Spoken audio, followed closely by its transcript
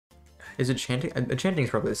Is it chanting? Chanting's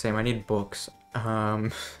probably the same. I need books. I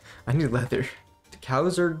need leather. The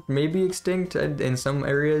cows are maybe extinct in some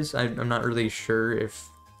areas. I'm not really sure if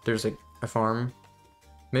there's like a farm.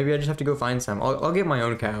 Maybe I just have to go find some. I'll get my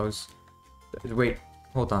own cows. Wait,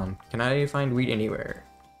 hold on. Can I find wheat anywhere?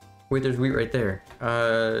 Wait, there's wheat right there.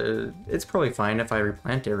 It's probably fine if I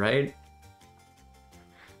replant it, right?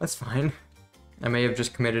 That's fine. I may have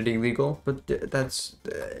just committed illegal, but that's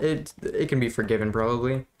it. It can be forgiven,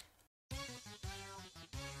 probably.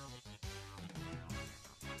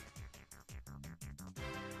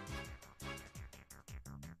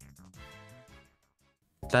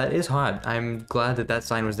 That is hot. I'm glad that that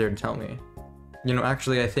sign was there to tell me. You know,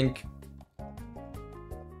 actually, I think...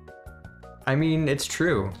 I mean, it's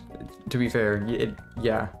true, to be fair.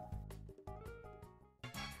 Yeah.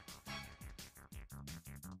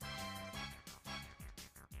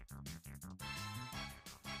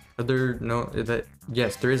 Are there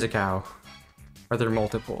yes, there is a cow. Are there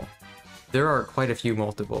multiple? There are quite a few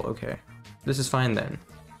multiple, okay. This is fine then.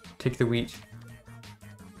 Take the wheat.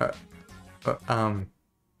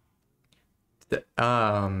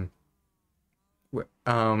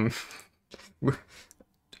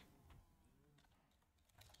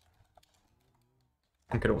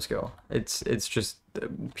 Incredible skill. It's just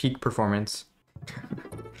peak performance.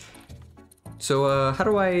 So, how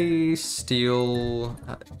do I steal,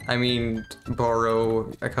 I mean,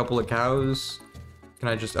 borrow a couple of cows? Can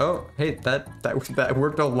I just, oh, hey, that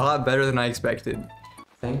worked a lot better than I expected.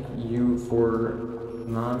 Thank you for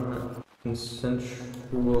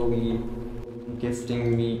non-consensually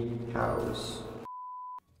gifting me cows.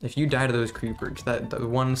 If you die to those creepers, that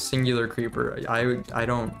one singular creeper, I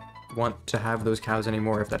don't want to have those cows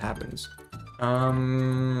anymore if that happens.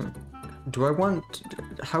 Do I want...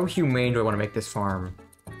 How humane do I want to make this farm?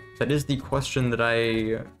 That is the question that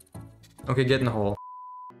I... Okay, get in the hole.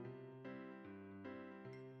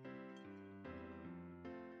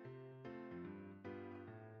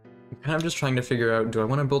 I'm kind of just trying to figure out, do I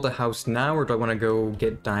want to build a house now or do I want to go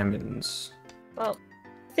get diamonds? Well,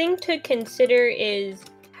 thing to consider is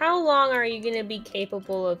how long are you going to be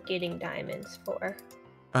capable of getting diamonds for?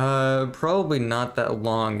 Probably not that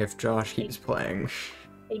long if Josh keeps playing.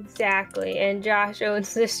 Exactly, and Josh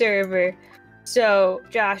owns the server, so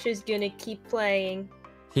Josh is gonna keep playing.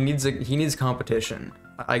 He needs competition.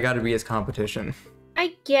 I gotta be his competition.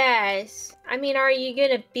 I guess. I mean, are you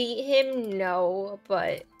gonna beat him? No,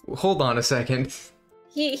 but hold on a second.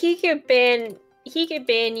 He could ban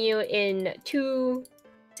you in 2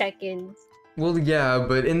 seconds. Well, yeah,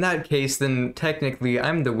 but in that case, then technically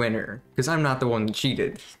I'm the winner because I'm not the one that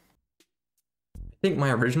cheated. I think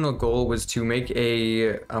my original goal was to make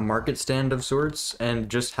a market stand of sorts and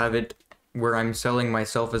just have it where I'm selling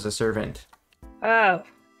myself as a servant. Oh.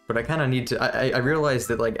 But I kind of need to, I realized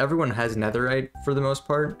that like everyone has netherite for the most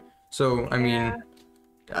part. So, I mean,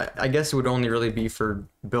 I guess it would only really be for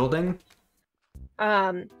building.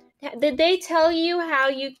 Did they tell you how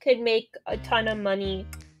you could make a ton of money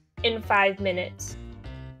in 5 minutes?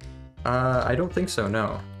 I don't think so,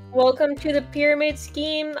 no. Welcome to the pyramid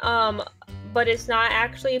scheme. But it's not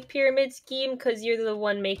actually a pyramid scheme because you're the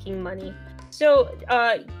one making money. So,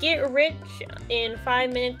 get rich in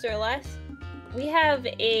 5 minutes or less. We have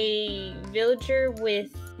a villager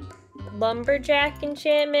with lumberjack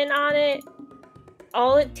enchantment on it.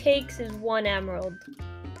 All it takes is 1 emerald.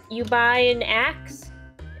 You buy an axe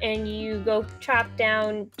and you go chop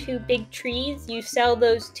down 2 big trees. You sell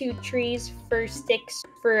those 2 trees for sticks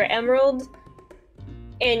for emerald.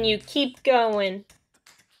 And you keep going.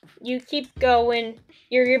 You keep going,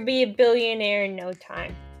 you're gonna be a billionaire in no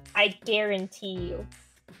time. I guarantee you.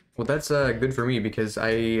 Well, that's good for me because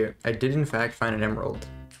I did in fact find an emerald.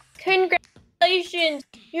 Congratulations!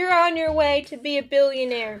 You're on your way to be a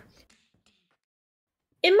billionaire.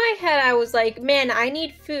 In my head, I was like, man, I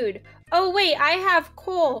need food. Oh wait, I have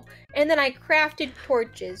coal. And then I crafted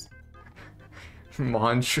torches.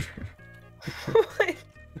 Munch.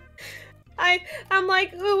 I'm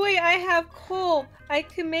like, oh wait, I have coal. I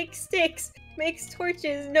can make sticks, make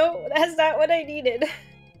torches. No, that's not what I needed.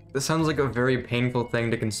 This sounds like a very painful thing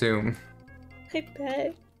to consume. I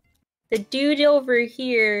bet. The dude over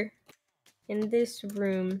here in this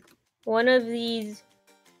room, one of these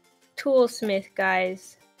toolsmith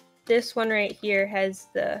guys, this one right here has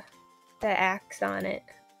the axe on it.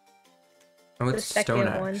 Oh, it's the second stone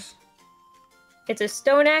axe. One. It's a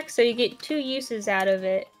stone axe, so you get 2 uses out of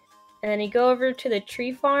it. And then you go over to the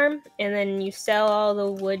tree farm, and then you sell all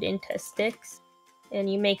the wood into sticks,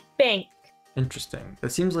 and you make bank. Interesting.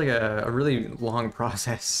 That seems like a really long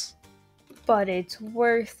process. But it's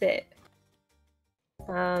worth it.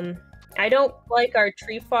 I don't like our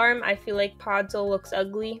tree farm. I feel like Podzol looks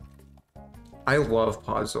ugly. I love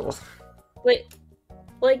Podzol.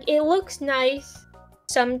 Like it looks nice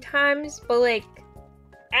sometimes, but like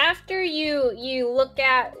after you look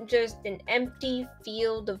at just an empty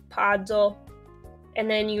field of Podzol and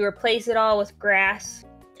then you replace it all with grass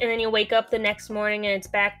and then you wake up the next morning and it's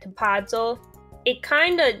back to Podzol,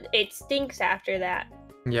 it stinks after that.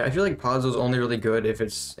 Yeah, I feel like Podzol's only really good if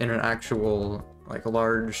it's in an actual, like,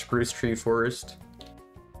 large spruce tree forest.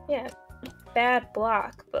 Yeah, bad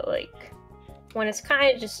block, but like when it's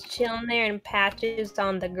kind of just chilling there in patches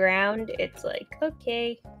on the ground, it's like,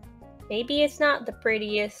 okay, maybe it's not the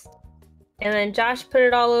prettiest. And then Josh put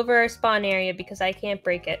it all over our spawn area because I can't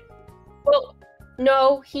break it. Well,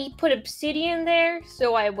 no, he put obsidian there,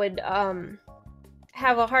 so I would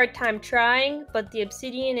have a hard time trying, but the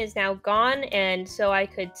obsidian is now gone, and so I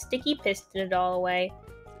could sticky piston it all away.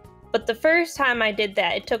 But the first time I did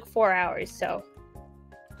that, it took 4 hours, so.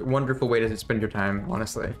 Wonderful way to spend your time,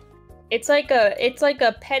 honestly. It's like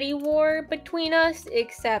a petty war between us,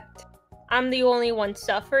 except I'm the only one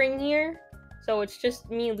suffering here, so it's just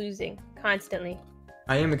me losing constantly.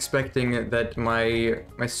 I am expecting that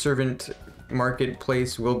my servant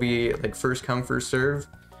marketplace will be like first come first serve.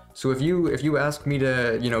 So if you ask me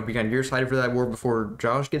to, you know, be on your side for that war before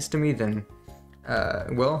Josh gets to me, then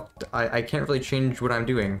well, I can't really change what I'm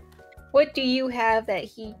doing. What do you have that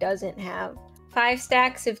he doesn't have? 5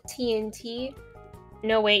 stacks of TNT?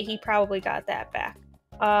 No, wait, he probably got that back.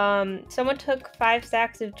 Someone took 5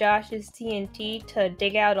 stacks of Josh's TNT to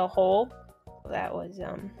dig out a hole. That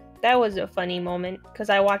was a funny moment because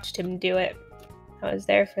I watched him do it. I was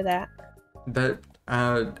there for that. That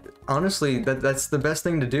honestly, that's the best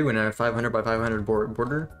thing to do in a 500 by 500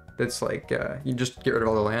 border. It's like you just get rid of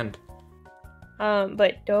all the land.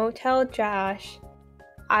 But don't tell Josh.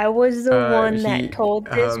 I was the one that told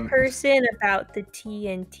this person about the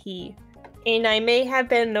TNT. And I may have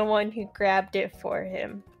been the one who grabbed it for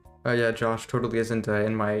him. Yeah, Josh totally isn't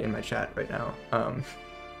in my chat right now. Oh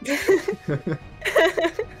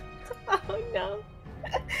no.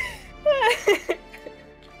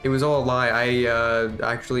 It was all a lie. I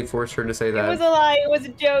actually forced her to say that. It was a lie. It was a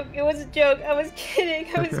joke. It was a joke. I was kidding.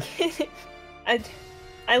 I was kidding.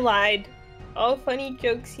 I lied. All funny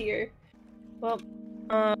jokes here. Well,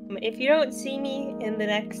 if you don't see me in the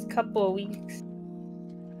next couple of weeks,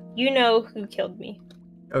 you know who killed me.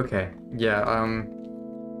 Okay. Yeah.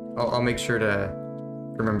 I'll make sure to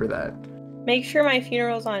remember that. Make sure my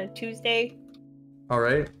funeral's on a Tuesday. All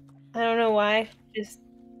right. I don't know why. Just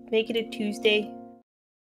make it a Tuesday.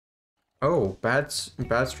 Oh, bats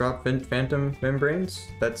drop phantom membranes?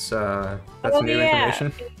 That's new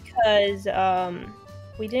information. Because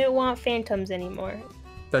we didn't want phantoms anymore.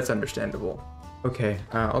 That's understandable. Okay,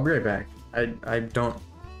 I'll be right back. I don't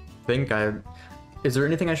think is there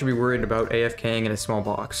anything I should be worried about AFKing in a small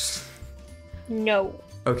box? No.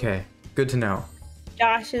 Okay, good to know.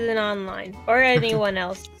 Josh isn't online, or anyone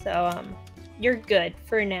else, so you're good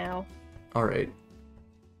for now. All right.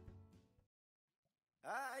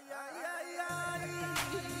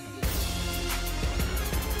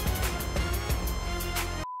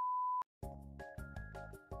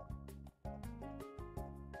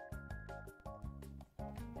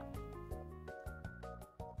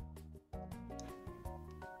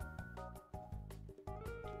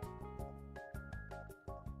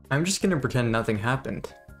 I'm just gonna pretend nothing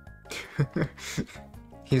happened.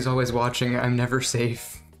 He's always watching. I'm never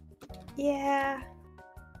safe. Yeah.